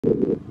Oh!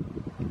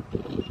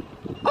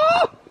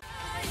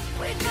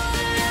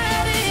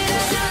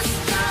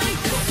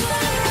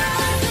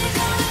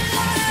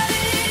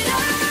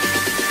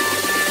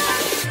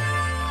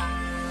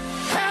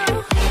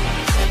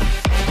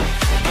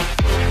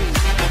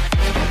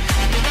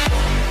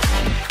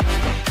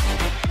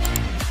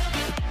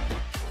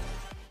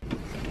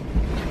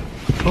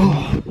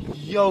 Oh,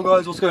 yo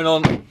guys, what's going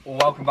on?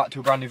 Welcome back to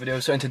a brand new video.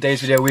 So in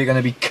today's video we're going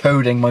to be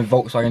coding my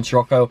Volkswagen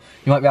Scirocco.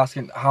 You might be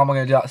asking, how am I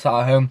going to do that sat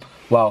at home?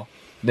 Well,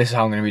 this is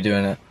how I'm going to be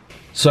doing it.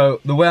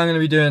 So the way I'm going to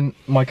be doing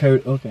my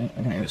code, okay,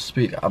 I can't even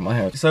speak out of my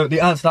head. So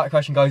the answer to that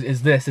question, guys,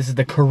 is this. This is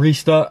the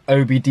Carista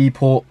OBD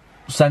port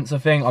sensor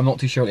thing. I'm not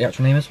too sure what the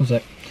actual name is, one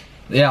sec.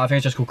 Yeah, I think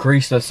it's just called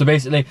Carista. So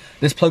basically,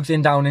 this plugs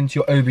in down into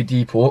your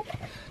OBD port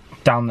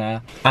down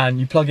there, and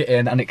you plug it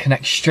in and it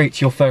connects straight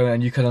to your phone,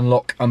 and you can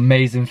unlock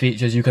amazing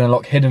features. You can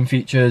unlock hidden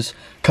features,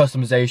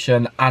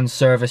 customization and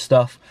service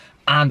stuff,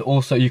 and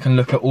also you can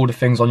look at all the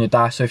things on your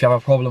dash. So if you have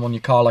a problem on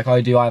your car like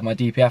I do, I have my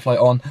DPF light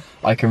on,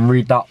 I can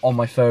read that on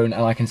my phone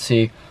and I can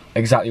see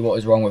exactly what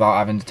is wrong without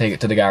having to take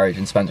it to the garage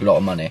and spend a lot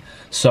of money.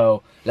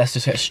 So let's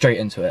just get straight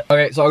into it.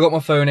 Okay, so I got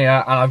my phone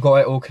here and I've got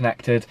it all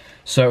connected.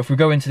 So if we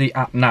go into the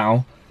app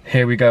now,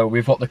 here we go.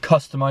 We've got the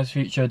customize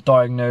feature,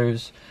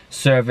 diagnose,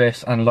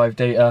 service and live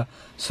data.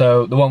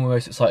 So the one we're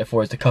most excited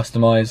for is the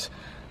customize.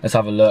 Let's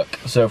have a look.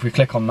 So if we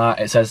click on that,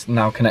 it says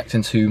now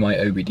connecting to my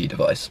OBD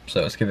device.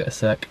 So let's give it a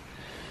sec.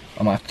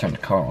 I might have to turn the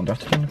car on. Do I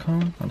have to turn the car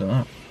on? I don't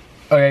know.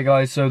 Okay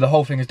guys, so the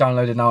whole thing is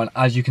downloaded now, and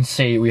as you can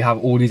see we have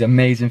all these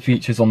amazing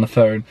features on the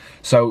phone.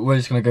 So we're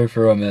just going to go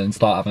through them and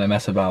start having a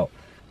mess about.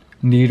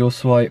 Needle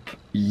swipe,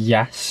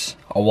 yes,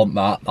 I want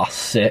that, that's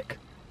sick.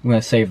 I'm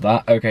going to save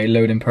that. Okay,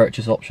 loading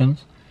purchase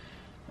options.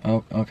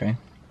 Oh, okay.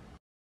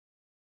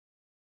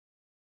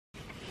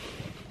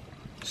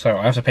 So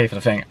I have to pay for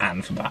the thing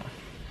and for that.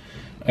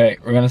 Okay,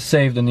 we're gonna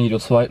save the needle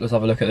swipe. Let's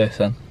have a look at this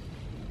then.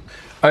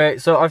 Okay,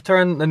 so I've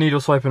turned the needle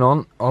swiping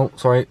on. Oh,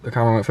 sorry, the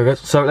camera won't focus.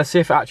 So let's see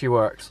if it actually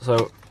works.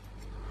 So,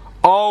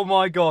 oh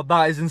my god,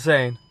 that is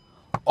insane.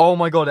 Oh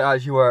my god, it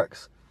actually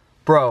works.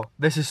 Bro,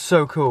 this is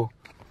so cool.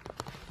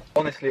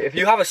 Honestly, if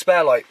you have a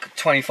spare like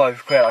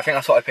 25 quid, I think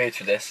that's what I paid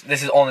for this.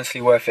 This is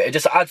honestly worth it. It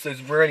just adds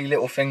those really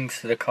little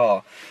things to the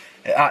car.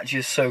 It actually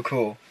is so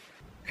cool.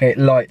 Okay,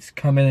 lights,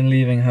 coming and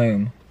leaving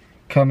home.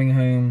 Coming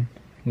home,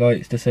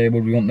 lights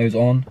disabled, we want those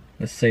on.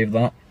 Let's save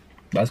that.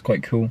 That's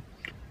quite cool.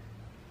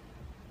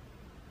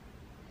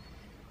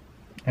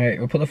 Alright,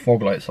 we'll put the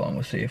fog lights on,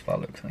 we'll see if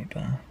that looks any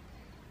better.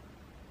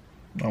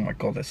 Oh my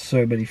god, there's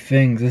so many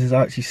things. This is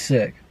actually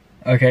sick.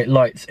 Okay,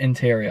 lights,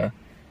 interior.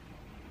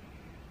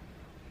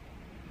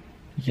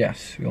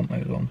 Yes, we want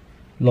those on.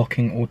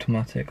 Locking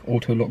automatic,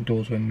 auto lock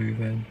doors when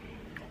moving.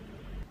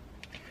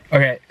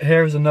 Okay,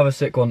 here's another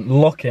sick one.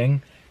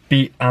 Locking,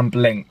 beep and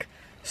blink.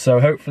 So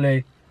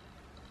hopefully,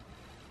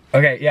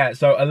 okay, yeah,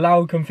 so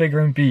allow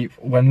configuring beep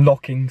when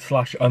locking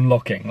 /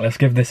 unlocking. Let's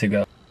give this a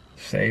go.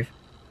 Save.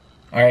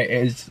 Alright,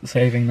 it is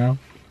saving now.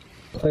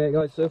 Okay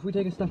guys, so if we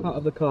take a step out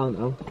of the car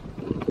now,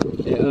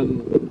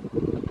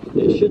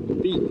 it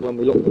should beep when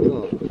we lock the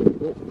car.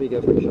 Oh, be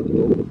careful, shut the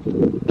door.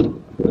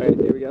 Alright,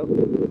 here we go.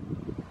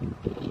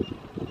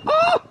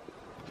 Ah!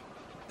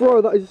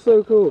 Bro, that is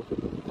so cool.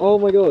 Oh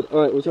my god.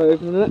 Alright, we'll try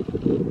opening it.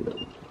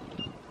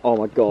 Oh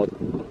my god.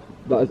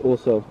 That is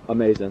also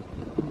amazing.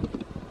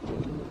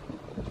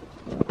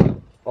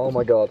 Oh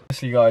my god.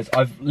 Honestly guys,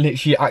 I've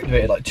literally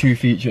activated like 2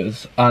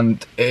 features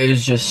and it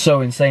is just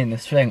so insane,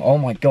 this thing. Oh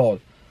my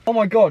god. Oh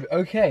my god,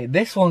 okay,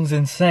 this one's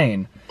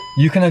insane.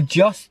 You can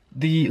adjust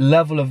the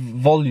level of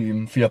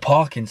volume for your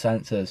parking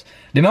sensors.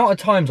 The amount of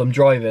times I'm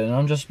driving and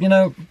I'm just, you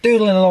know,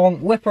 doodling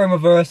along, whipper in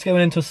reverse,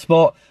 going into a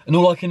spot, and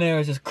all I can hear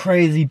is this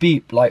crazy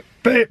beep, like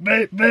beep,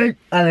 beep, beep,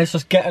 and it's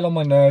just getting on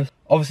my nerves.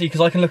 Obviously,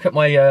 because I can look at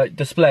my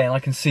display and I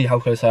can see how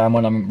close I am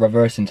when I'm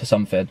reversing to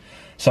something.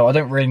 So I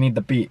don't really need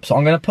the beep. So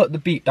I'm going to put the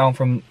beep down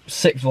from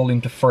 6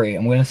 volume to 3.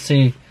 I'm going to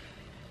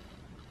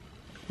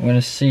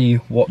see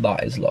what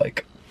that is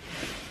like.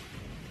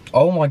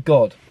 Oh my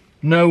god.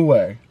 No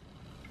way.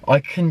 I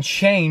can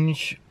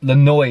change the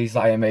noise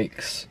that it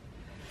makes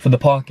for the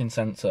parking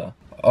sensor.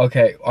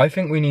 Okay, I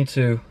think we need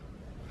to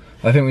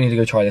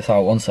go try this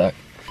out. One sec.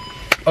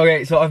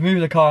 Okay, so I've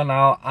moved the car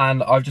now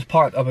and I've just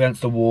parked up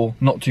against the wall.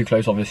 Not too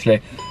close,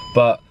 obviously.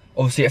 But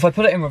obviously, if I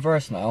put it in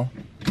reverse now.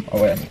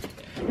 Oh wait,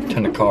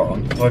 turn the car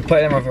on. If I put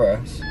it in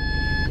reverse,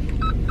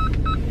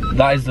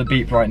 that is the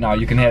beep right now.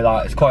 You can hear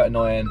that. It's quite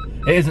annoying.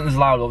 It isn't as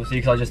loud, obviously,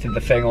 because I just did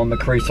the thing on the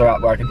Carista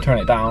app where I can turn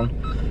it down.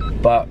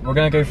 But we're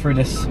going to go through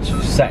this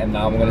setting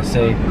now. We're going to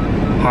see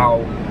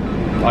how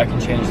I can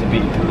change the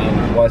beep.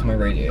 And why is my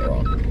radiator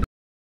on?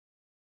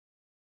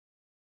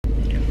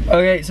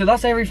 Okay, so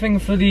that's everything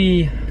for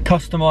the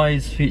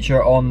customize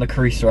feature on the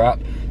Carista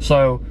app.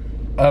 So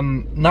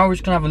now we're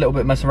just going to have a little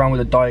bit mess around with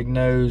the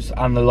diagnose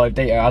and the live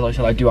data. As I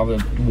said, I do have a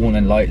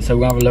warning light, so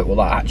we're going to have a look what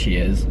that actually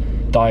is.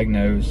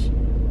 Diagnose.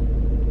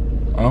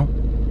 Oh,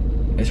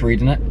 it's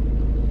reading it.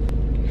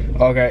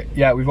 Okay,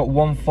 yeah, we've got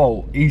one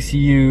fault.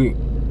 ECU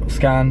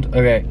scanned.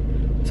 Okay,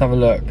 let's have a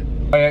look.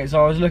 Okay,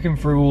 so I was looking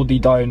through all the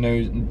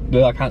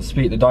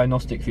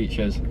diagnostic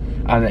features,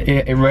 and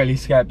it really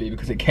scared me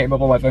because it came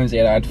up on my phone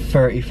saying I had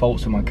 30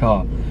 faults in my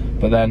car.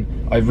 But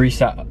then I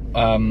reset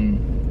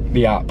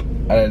the app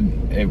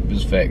and it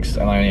was fixed,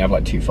 and I only have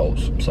like 2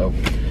 faults, so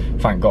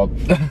thank God.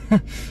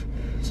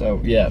 So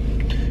yeah,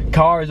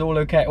 car is all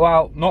okay.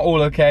 Well, not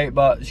all okay,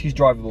 but she's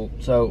drivable,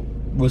 so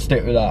we'll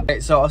stick with that. Okay,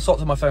 so I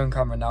swapped to my phone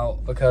camera now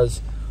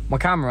because my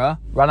camera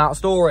ran out of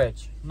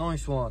storage.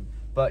 Nice one.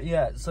 But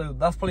yeah, so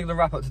that's probably gonna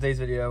wrap up today's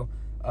video.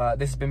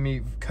 This has been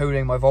me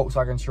coding my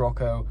Volkswagen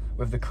Scirocco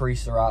with the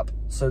Creaser app.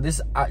 So this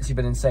has actually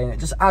been insane. It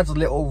just adds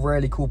little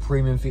really cool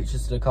premium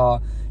features to the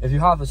car. If you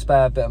have a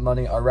spare bit of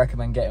money, I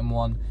recommend getting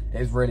one.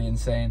 It is really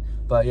insane.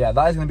 But yeah,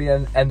 that is going to be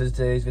the end of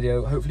today's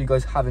video. Hopefully you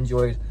guys have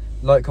enjoyed.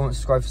 Like, comment,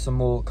 subscribe for some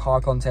more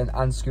car content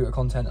and scooter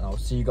content, and I'll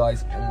see you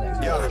guys in the next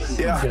video.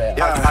 See you later.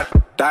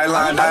 Die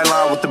line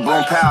with the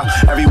boom pow.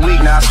 Every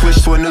week now I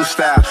switch to a new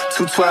style.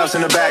 212s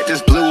in the back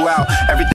just blew out. Everything